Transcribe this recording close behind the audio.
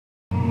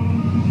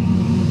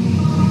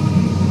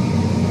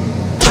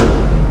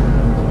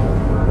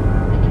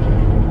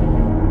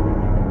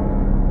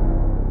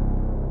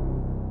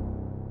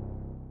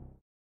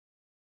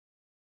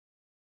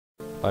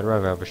But I'd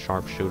rather have a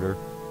sharpshooter.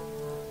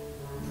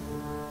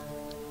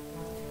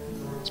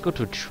 Let's go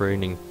to a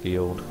training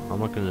field. I'm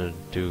not gonna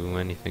do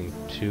anything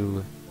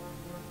too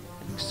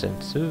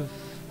extensive.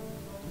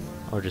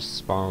 I'll just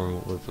spar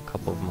with a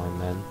couple of my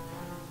men.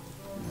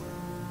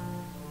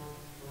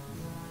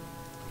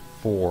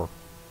 4.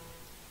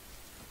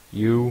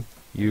 You.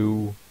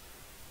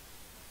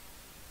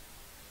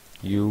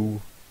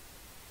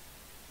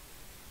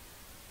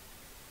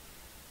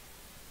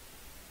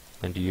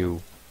 And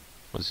you.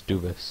 Let's do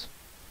this.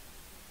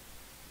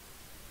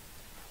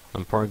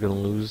 I'm probably gonna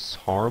lose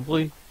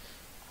horribly,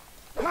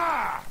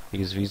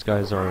 because these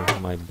guys are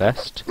my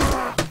best.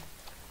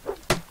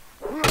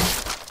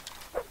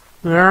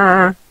 Yep.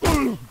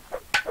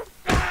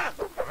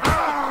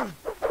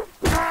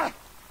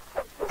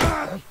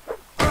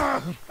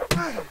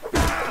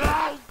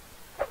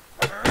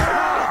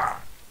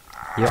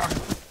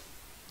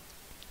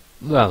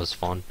 That was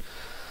fun.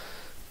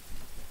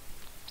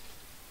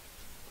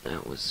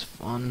 That was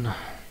fun.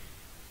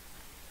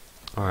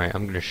 Alright,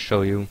 I'm gonna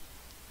show you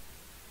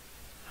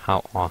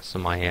how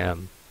awesome I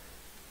am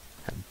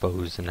at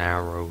bows and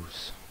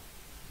arrows.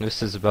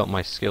 This is about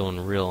my skill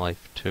in real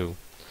life too.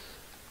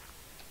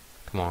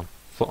 Come on,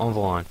 foot on the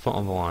line, foot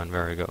on the line,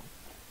 there we go.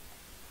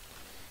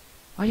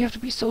 Why you have to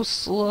be so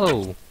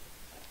slow?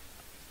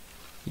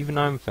 Even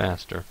I'm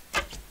faster.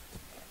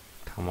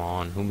 Come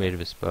on, who made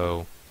this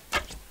bow? I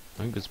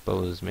think this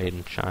bow is made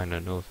in China,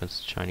 no offense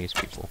to Chinese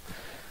people.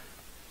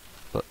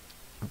 But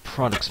a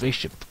product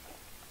spaceship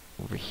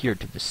over here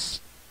to the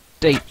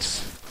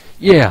States.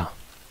 Yeah!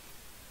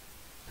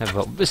 How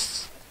about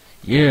this?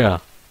 Yeah!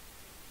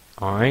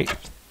 Alright.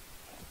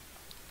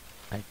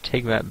 I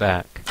take that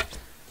back.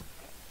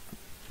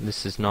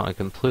 This is not a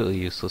completely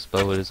useless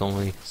bow, it is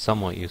only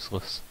somewhat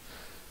useless.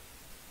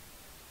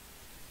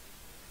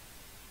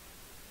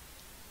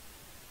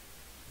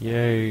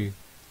 Yay!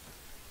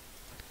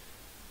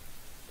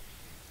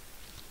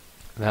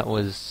 That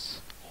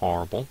was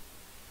horrible.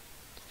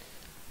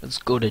 Let's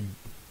go to...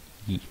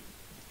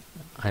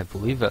 I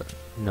believe it...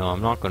 No,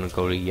 I'm not going to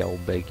go to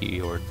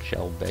Yelbeggy or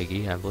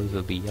Jelbeggy. I believe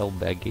it'll be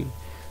Yelbeggy.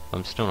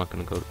 I'm still not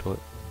going to go to it.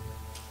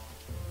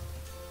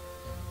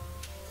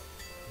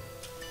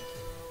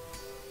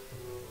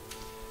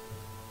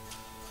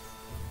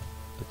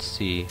 Let's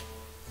see.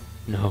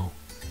 No.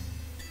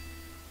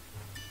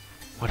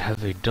 What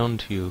have they done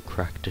to you,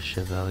 Crack de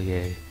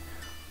Chevalier?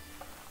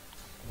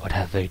 What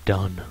have they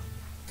done?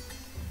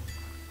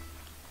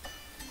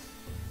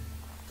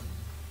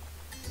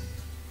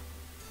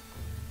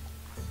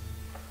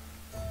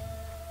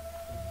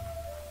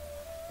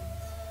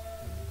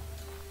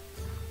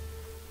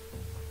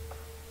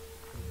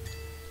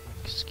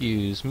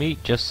 Excuse me,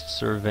 just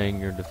surveying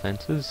your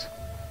defenses.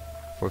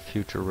 For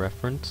future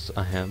reference,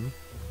 ahem.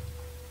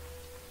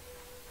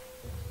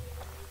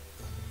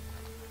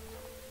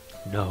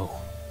 No.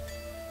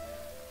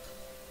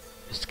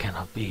 This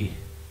cannot be.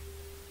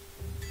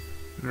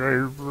 They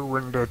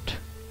ruined it.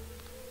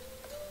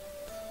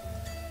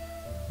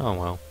 Oh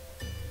well.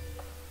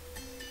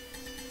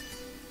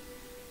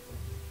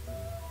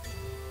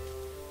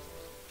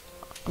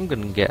 I'm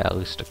gonna get at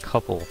least a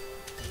couple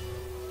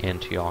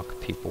Antioch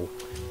people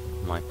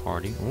in my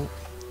party. Ooh,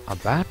 a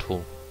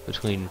battle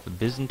between the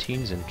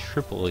Byzantines and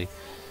Tripoli.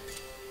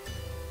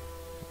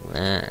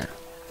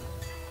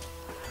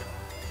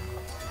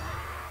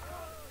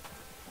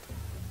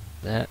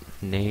 That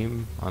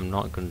name I'm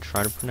not going to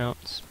try to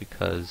pronounce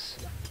because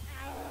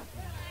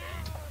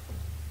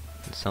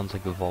it sounds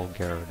like a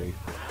vulgarity.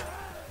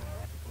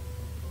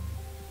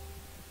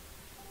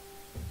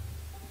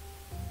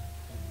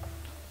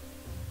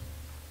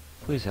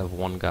 Please have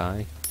one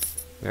guy.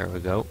 There we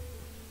go.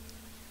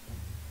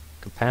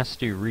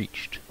 Capacity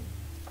reached.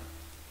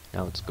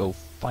 Now let's go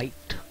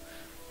fight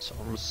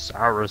some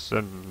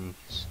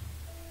Saracens.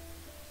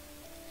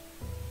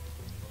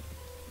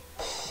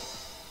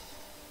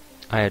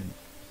 I had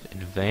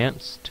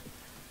advanced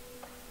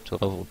to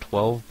level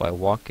 12 by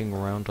walking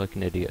around like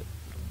an idiot.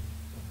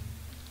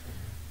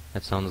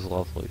 That sounds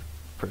lovely.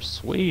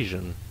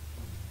 Persuasion?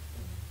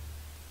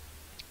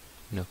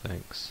 No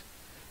thanks.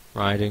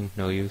 Riding?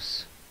 No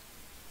use.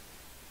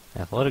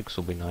 Athletics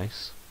will be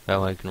nice. That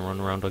way I can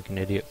run around like an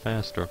idiot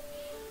faster.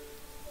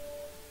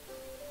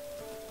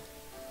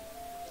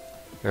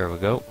 There we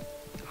go.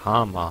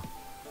 Hama.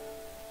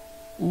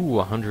 Ooh,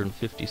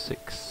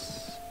 156.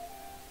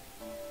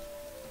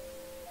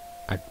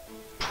 I'd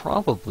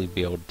probably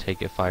be able to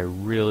take it if I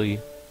really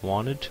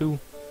wanted to.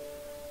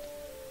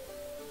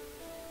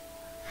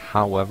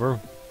 However,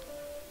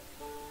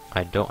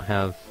 I don't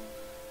have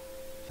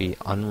the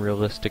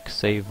unrealistic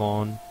save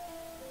on,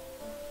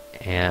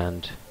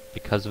 and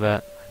because of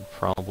that, I'd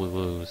probably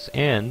lose.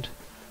 And,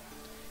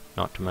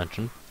 not to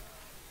mention,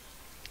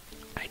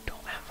 I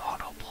don't have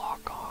auto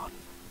block on.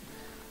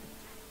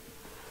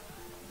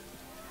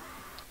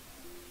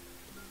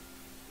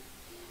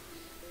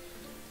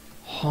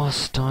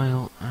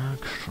 Hostile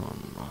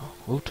action.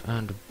 Loot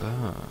and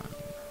burn.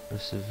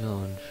 This is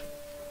village.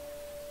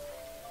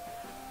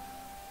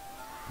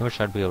 I wish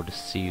I'd be able to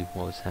see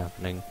what was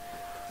happening.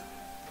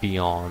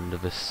 beyond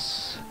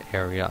this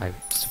area. I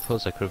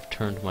suppose I could have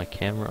turned my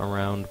camera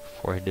around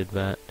before I did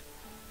that.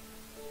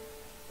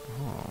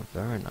 Oh,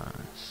 very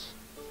nice.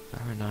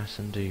 Very nice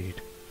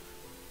indeed.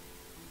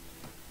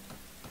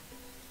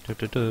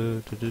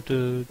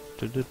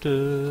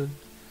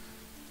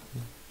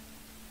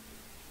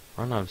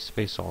 Run out of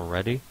space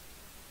already?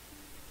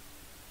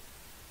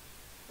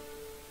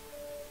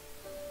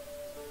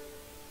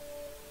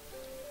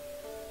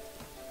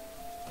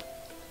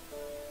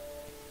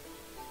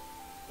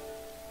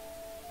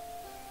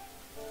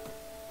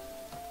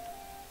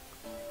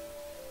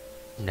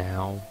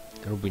 Now,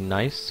 it'll be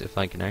nice if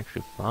I can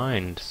actually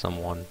find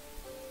someone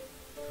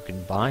who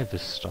can buy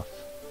this stuff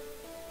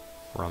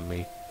from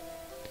me.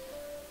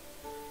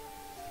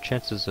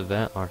 Chances of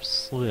that are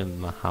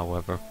slim,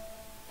 however.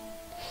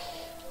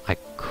 I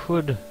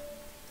could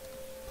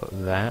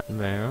put that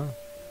there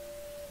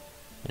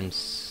and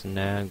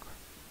snag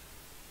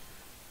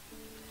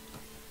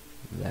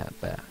that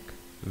back.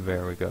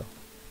 There we go.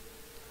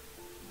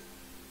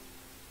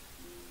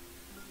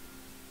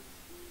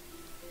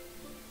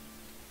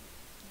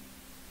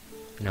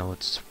 Now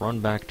let's run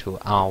back to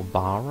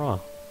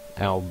Albara.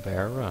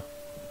 Albera.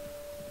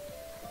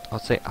 I'll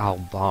say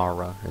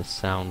Albara. It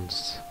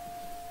sounds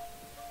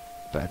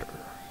better.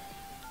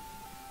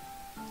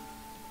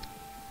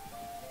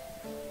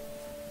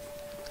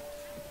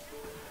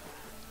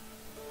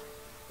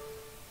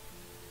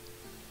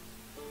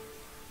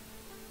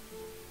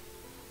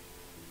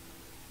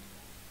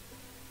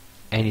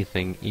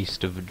 Anything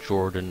east of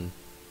Jordan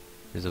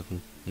is of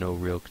no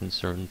real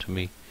concern to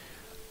me.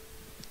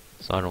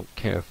 So I don't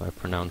care if I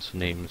pronounce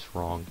names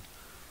wrong.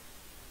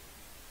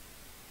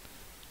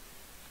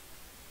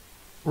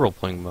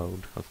 Role-playing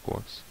mode, of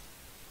course.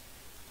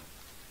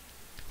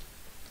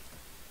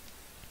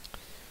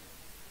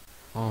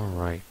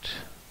 Alright.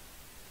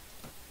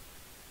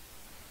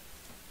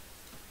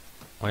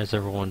 Why is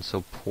everyone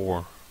so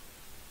poor?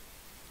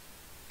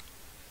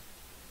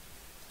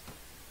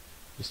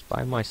 Just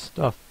buy my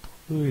stuff,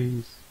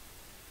 please.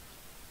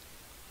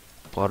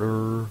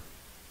 Butter.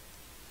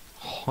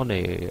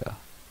 Honey.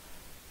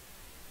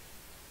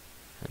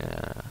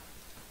 Yeah.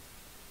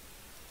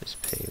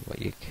 Just pay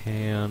what you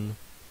can.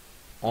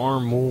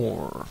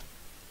 Armor.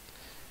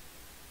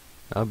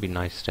 That would be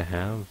nice to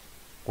have.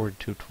 Or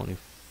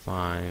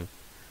 225.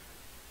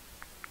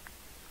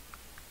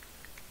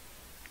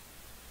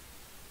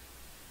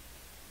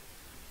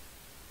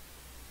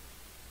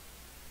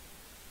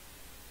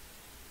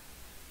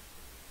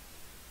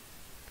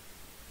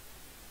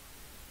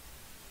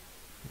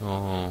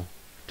 Oh,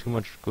 too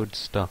much good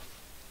stuff.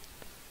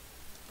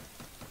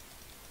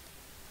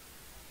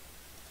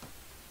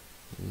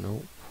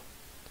 Nope.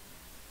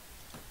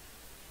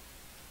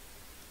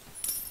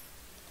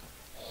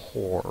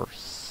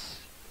 Horse.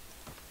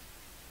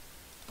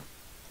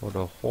 What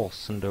a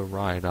horse and a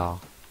rider.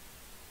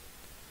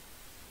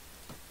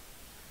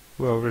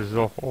 Where is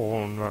the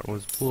horn that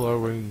was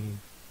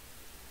blowing?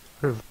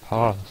 I've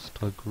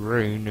passed like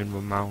rain in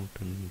the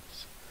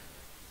mountains,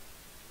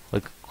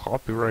 like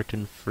copyright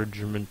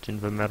infringement in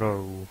the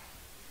meadow.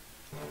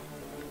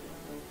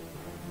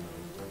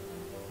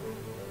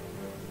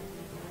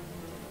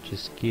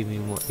 Just give me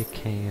what you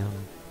can.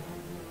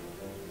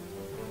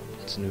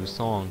 It's a new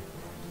song.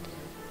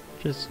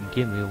 Just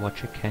give me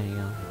what you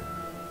can.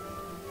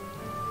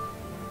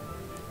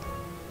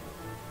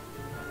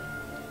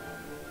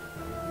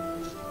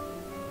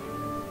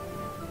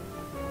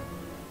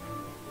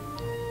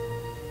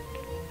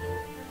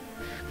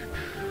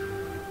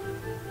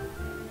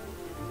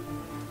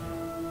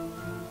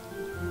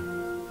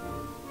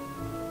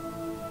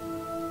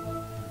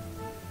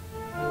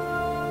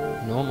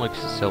 No one likes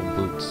to sell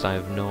boots. I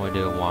have no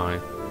idea why.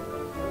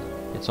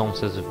 It's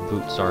almost as if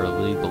boots are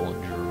illegal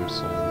in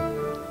Jerusalem.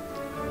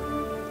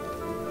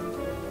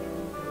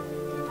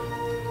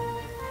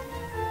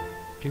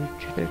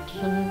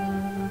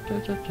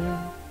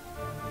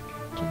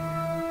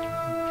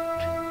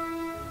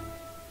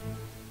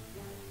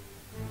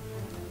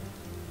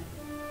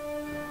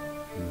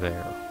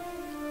 There.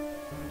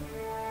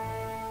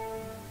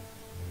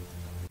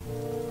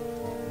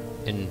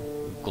 In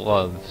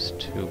gloves,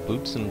 too.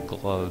 Boots and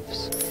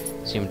gloves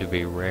seem to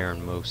be rare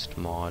in most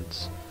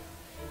mods.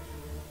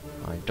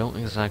 I don't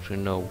exactly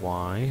know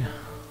why.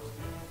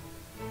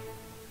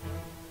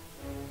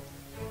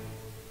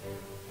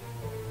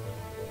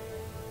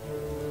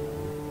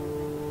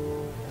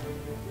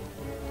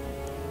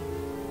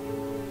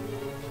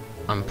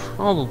 I'm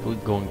probably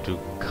going to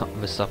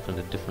cut this up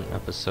into different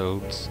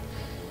episodes.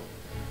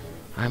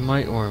 I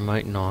might or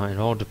might not. It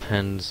all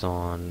depends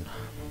on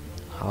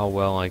how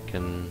well I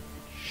can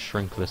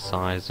shrink the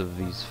size of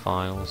these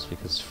files,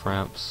 because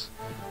Fraps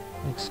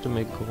likes to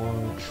make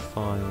large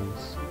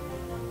files.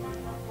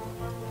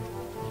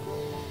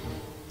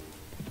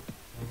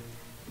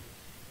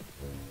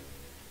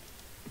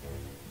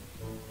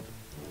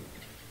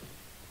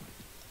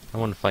 I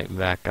want to fight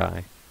that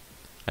guy.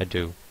 I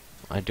do.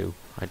 I do.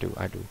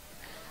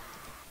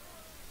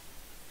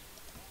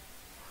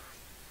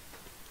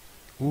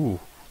 Ooh.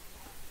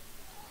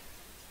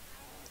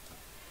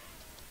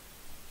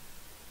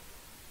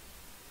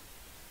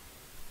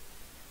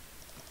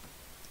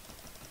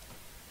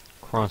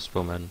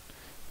 crossbowmen.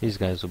 These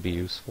guys will be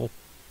useful.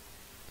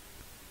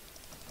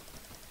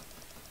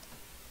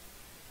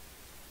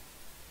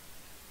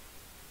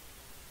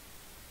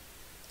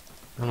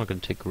 I'm not going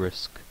to take a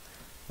risk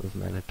with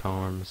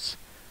men-at-arms.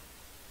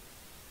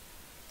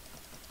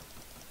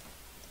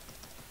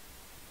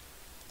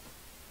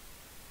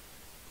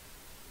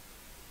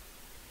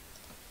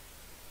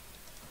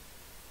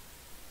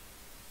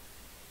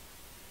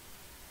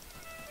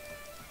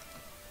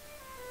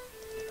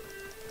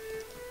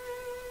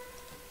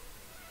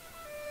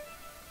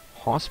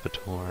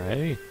 Hospital,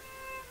 eh?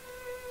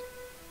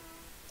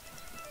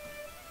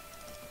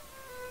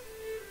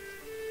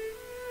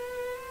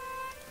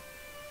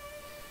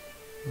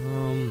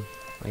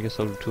 I guess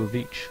I'll do two of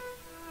each.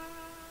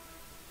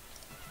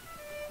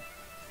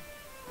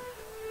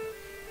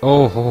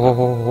 Oh ho ho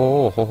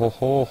ho ho ho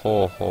ho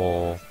ho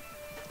ho.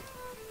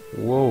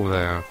 Whoa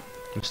there,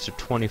 Mr.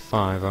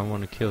 25, I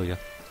want to kill you.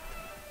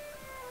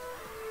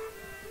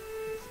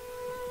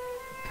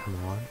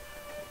 Come on.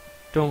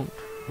 Don't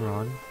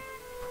run,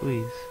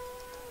 please.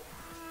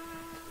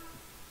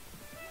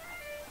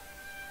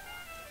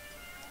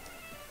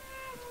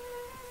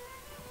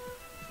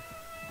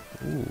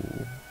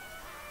 Ooh.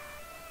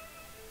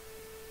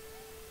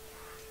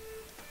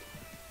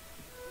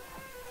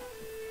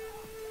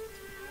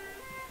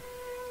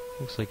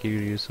 Looks like you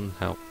could use some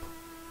help.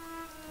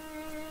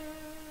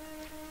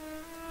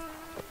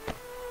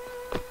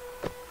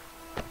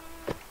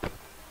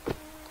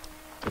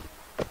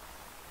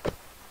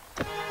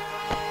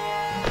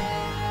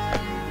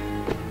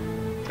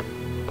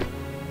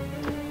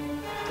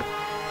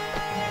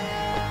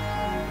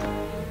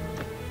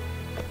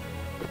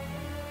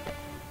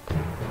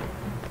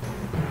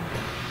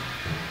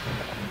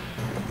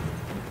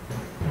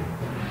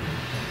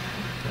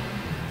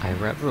 I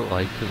rather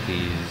like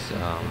these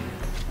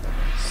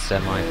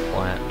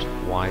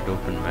semi-flat,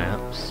 wide-open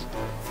maps.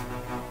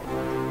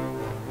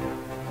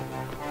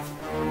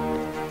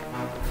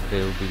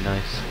 They would be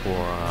nice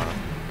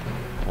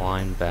for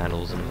line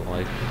battles and the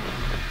like.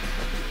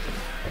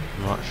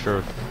 I'm not sure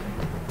if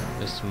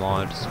this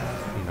mod,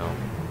 you know,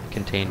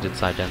 contains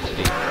its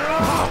identity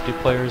when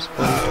multiplayer is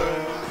played.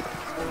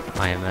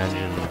 I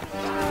imagine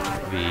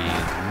the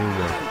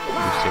newer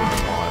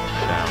Crusader mod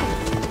shall,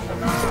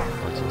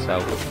 once it's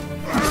out.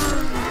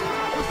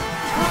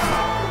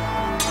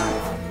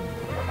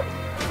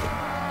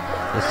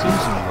 It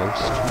seems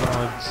most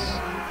mods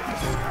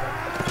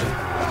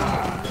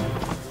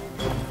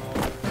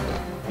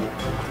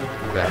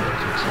that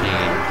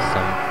contain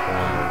some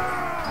form of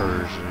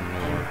Persian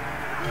or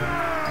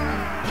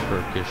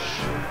Turkish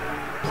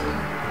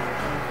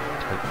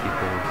type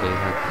people, they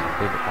have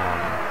good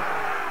armor.